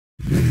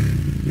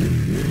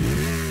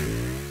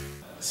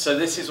So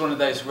this is one of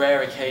those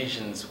rare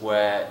occasions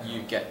where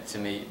you get to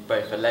meet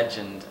both a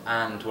legend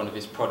and one of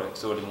his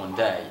products all in one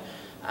day.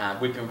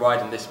 We've been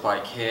riding this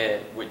bike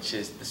here, which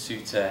is the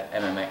Suter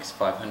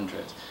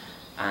MMX500.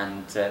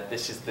 And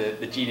this is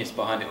the genius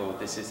behind it all.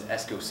 This is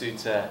Eskil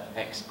Suter,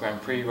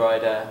 ex-Grand Prix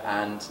rider,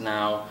 and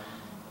now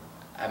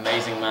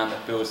amazing man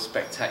that builds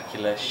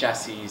spectacular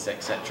chassis,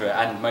 etc.,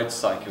 and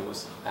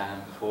motorcycles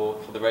for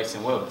the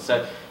racing world.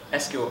 So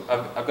Eskil,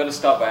 I've got to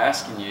start by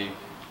asking you,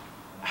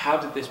 how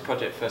did this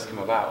project first come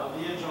about?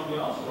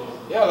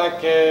 Yeah,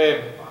 like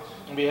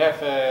we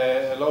have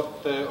a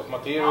lot of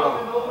material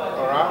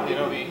around. You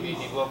know, we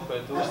developed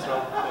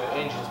two-stroke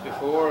engines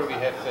before. We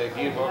have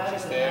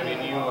gearboxes there. We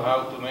knew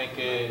how to make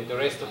the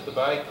rest of the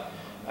bike.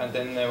 And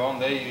then one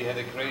day we had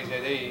a crazy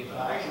idea.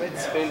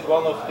 Let's build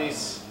one of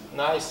these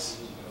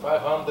nice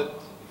 500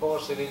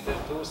 four-cylinder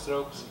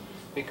two-strokes,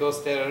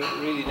 because there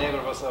really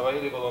never was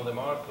available on the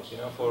market, you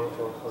know, for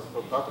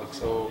public.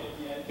 So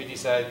we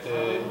decided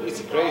it's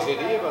a crazy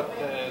idea, but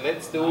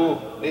let's do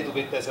a little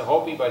bit as a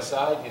hobby by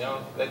side, you know.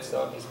 Let's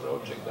start this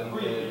project and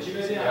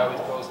see how it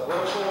goes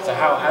along. So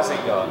how has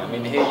it gone? I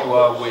mean, here you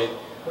are with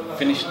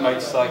finished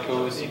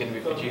motorcycles. You're going to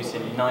be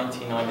producing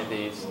 99 of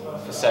these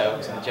for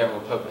sale to the general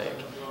public.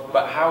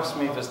 But how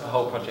smooth has the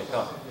whole project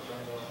gone?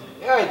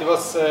 Yeah, it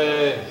was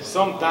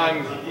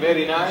sometimes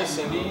very nice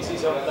and easy.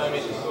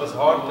 Sometimes it was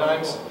hard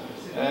times.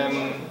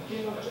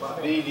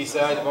 We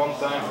decided one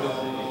time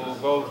to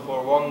go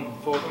for one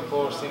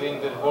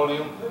 44-cylinder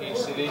volume. Each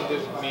cylinder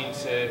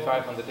means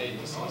 580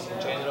 cc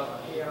in general,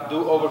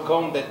 to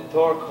overcome that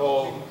torque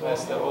hole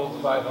as the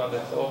old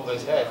 500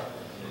 always had.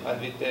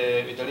 And with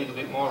a little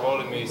bit more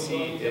volume, you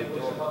see the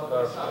torque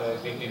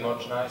curve will be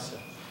much nicer.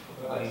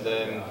 And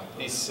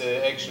this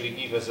actually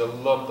gives us a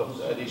lot of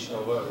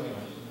additional work.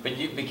 But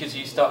because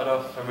you started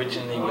off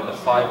originally with a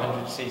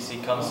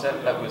 500cc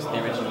concept, that was the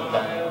original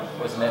plan,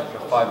 wasn't it, for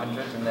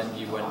 500, and then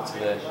you went to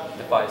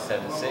the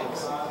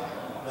 576.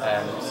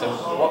 So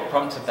what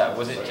prompted that?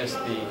 Was it just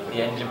the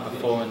engine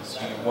performance,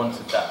 you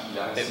wanted that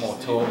bit more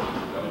torque?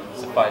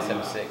 So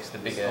 576, the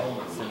bigger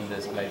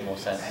cylinders made more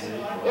sense?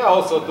 Yeah,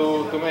 also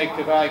to make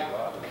the bike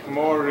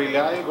more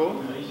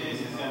reliable,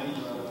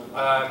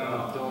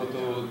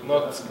 to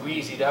not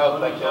squeeze it out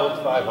like the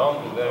old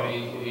 500, where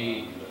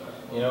we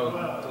you know,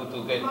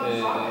 to get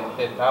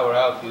that power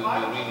out, you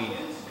really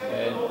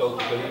go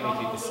to the limit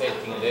with the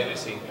setting and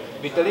everything.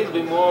 With a little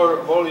bit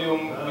more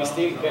volume, we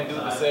still can do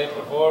the same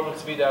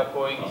performance without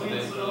going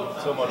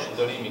so much to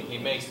the limit.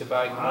 It makes the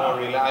bike more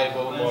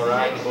reliable, more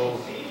rideable,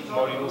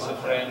 more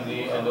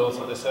user-friendly, and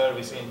also the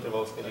service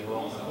intervals getting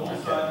longer.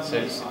 Okay,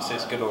 so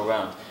it's good all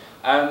round.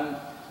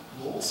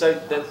 So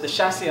the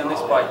chassis on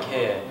this bike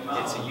here,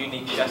 it's a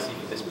unique chassis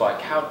for this bike.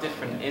 How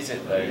different is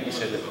it though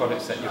to the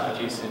products that you're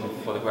producing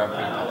for the Grand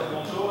Prix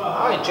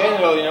paddock? In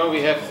general, you know,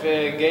 we have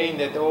gained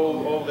that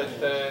all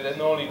that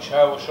knowledge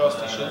how a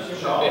chassis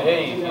should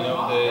behave. You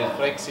know, the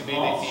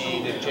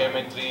flexibility, the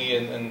geometry,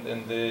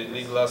 and the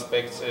little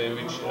aspects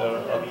which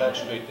are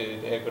attached to it,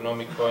 the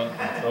ergonomic point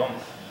and so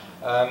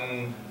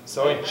on.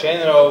 So in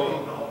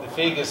general, the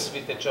figures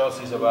with the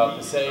chassis is about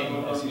the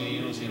same as we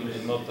use in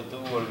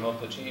Moto2 or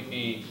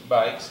MotoGP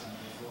bikes.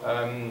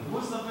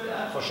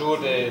 For sure,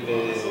 the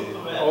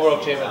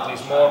overall geometry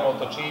is more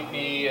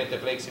MotoGP, and the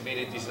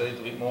flexibility is a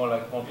little bit more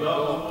like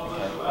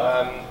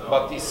Moto2.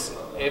 But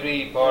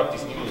every part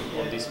is new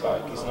on this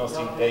bike. It's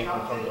nothing taken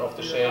off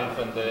the shelf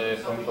and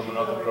from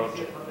another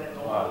project.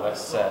 Wow,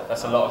 that's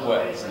a lot of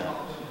work, isn't it?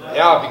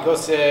 Yeah,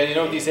 because you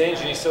know, this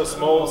engine is so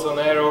small, so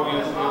narrow,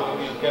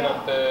 you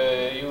cannot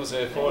use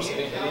a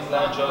 4-cylinder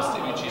inline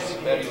chassis which is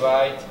very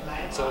wide,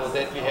 so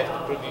that we have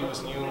to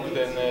produce new.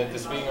 Then the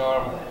swing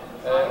arm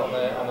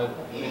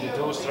with the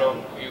two-stroke,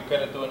 you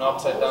cannot do an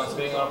upside-down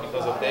swing arm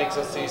because of the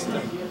exhaust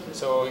system,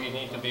 so you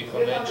need to be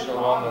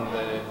conventional one.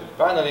 And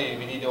finally,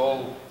 we need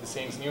all the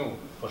things new,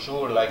 for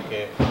sure, like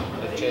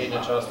the chain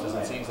adjusters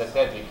and things like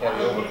that we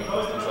carry over,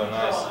 because these are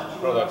nice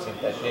products in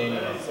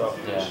titanium and stuff.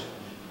 Yeah.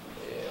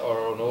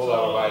 Or on all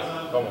our bikes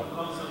common.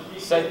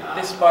 So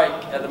this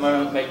bike at the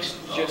moment makes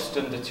just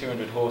under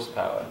 200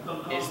 horsepower.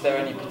 Is there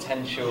any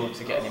potential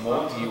to get any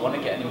more? Do you want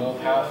to get any more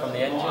power from the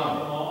engine?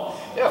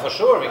 Yeah, for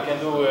sure. We can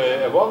do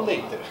a 1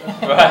 liter.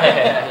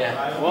 Right.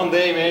 Yeah. One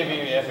day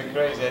maybe we have a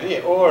crazy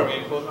idea, or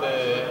we put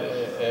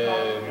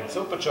a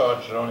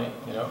supercharger on it.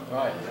 You know.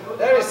 Right.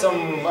 There is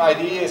some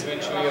ideas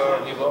which we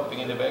are developing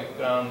in the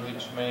background,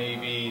 which may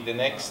be the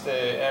next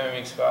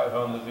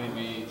MMX500 will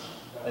be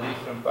a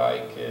different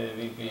bike,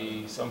 will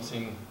be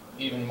something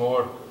even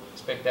more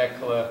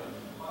spectacular.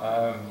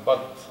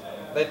 But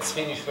let's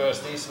finish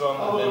first this one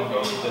and then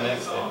go to the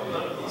next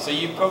step. So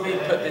you probably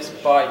put this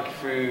bike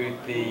through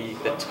the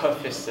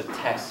toughest of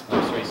tests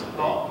most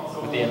recently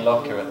with the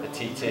unlocker at the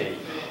TT.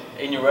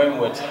 In your own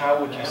words, how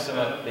would you sum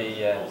up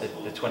the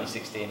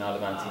 2016 Isle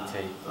of Man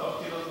TT?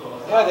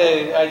 Yeah,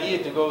 the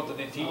idea to go to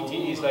the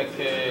TT is like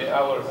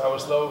our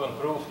slogan,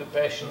 prove the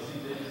passion.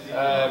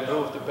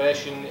 Prove the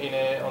passion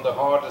on the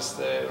hardest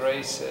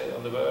race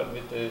on the world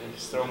with the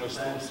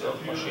strongest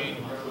two-stroke machine.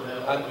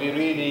 And we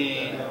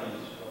really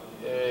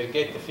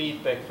get the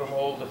feedback from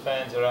all the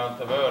fans around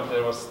the world.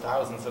 There was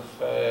thousands of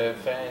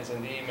fans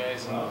and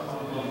emails,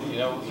 and you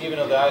know, even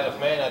on the Isle of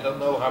Man, I don't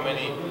know how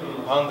many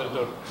 100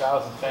 or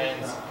 1,000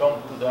 fans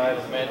come to the Isle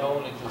of Man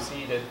only to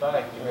see that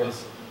bike,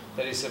 because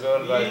there is a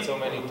worldwide so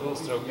many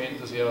two-stroke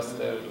enthusiasts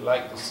that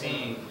like to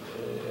see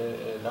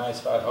a nice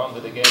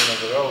 500 again on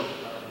the road.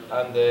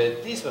 And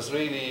this was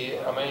really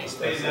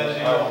amazed us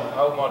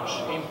how much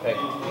impact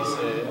this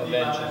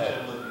invention had.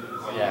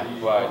 Yeah,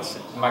 well, it's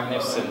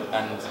magnificent,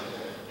 and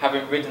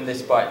having ridden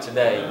this bike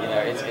today, you know,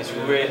 it's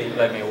really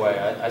blown me away.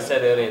 I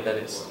said earlier that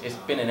it's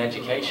been an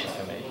education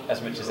for me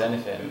as much as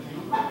anything.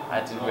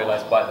 I didn't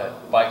realise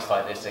bikes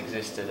like this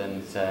existed,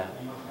 and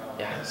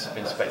yeah, it's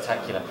been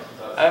spectacular.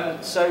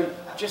 So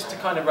just to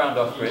kind of round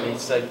off really,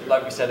 so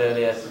like we said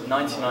earlier,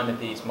 99 of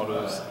these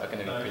models are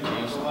going to be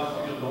produced.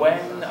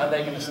 When are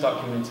they going to start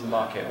coming into the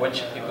market? When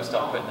should people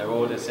start putting their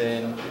orders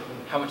in?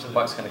 How much are the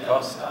bikes going to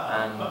cost,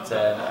 and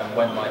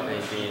when might they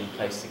be in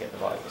place to get the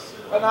bikes?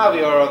 Well, now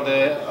we are on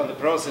the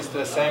process to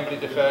assemble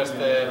the first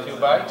few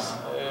bikes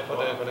for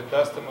the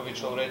customer,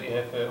 which already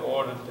have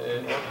ordered.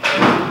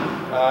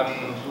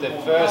 The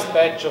first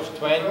batch of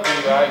 20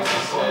 bikes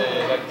is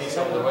like this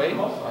on the way.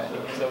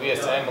 So we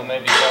assemble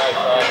maybe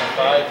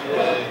 5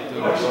 to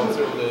go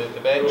through the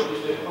batch,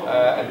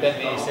 and then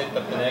we set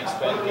up the next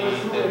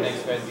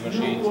 20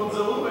 machines.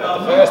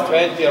 The first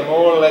 20 are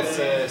more or less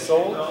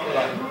sold,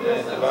 and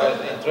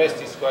the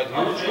interest is quite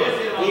huge.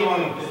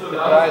 Even the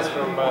price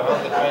from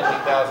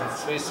 120,000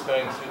 Swiss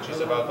francs, which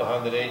is about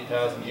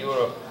 108,000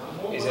 euro,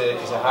 is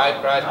a high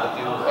price, but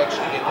you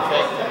actually get the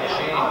factory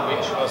machine,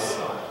 which was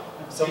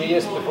some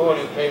years before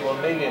you pay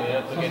 1 million, you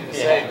know, to get the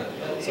same.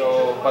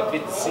 So, but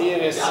with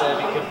series we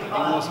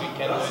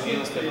can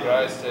reduce the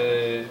price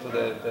to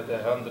the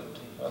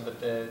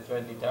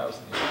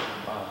 120,000.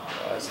 Wow,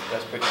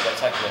 that's pretty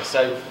spectacular.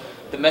 So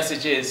the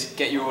message is,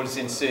 get your orders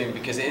in soon,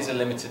 because it is a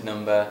limited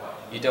number.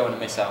 You don't want to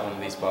miss out on one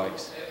of these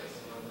bikes.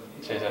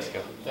 Cheers,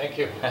 Eskil. Thank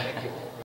you. Thank you.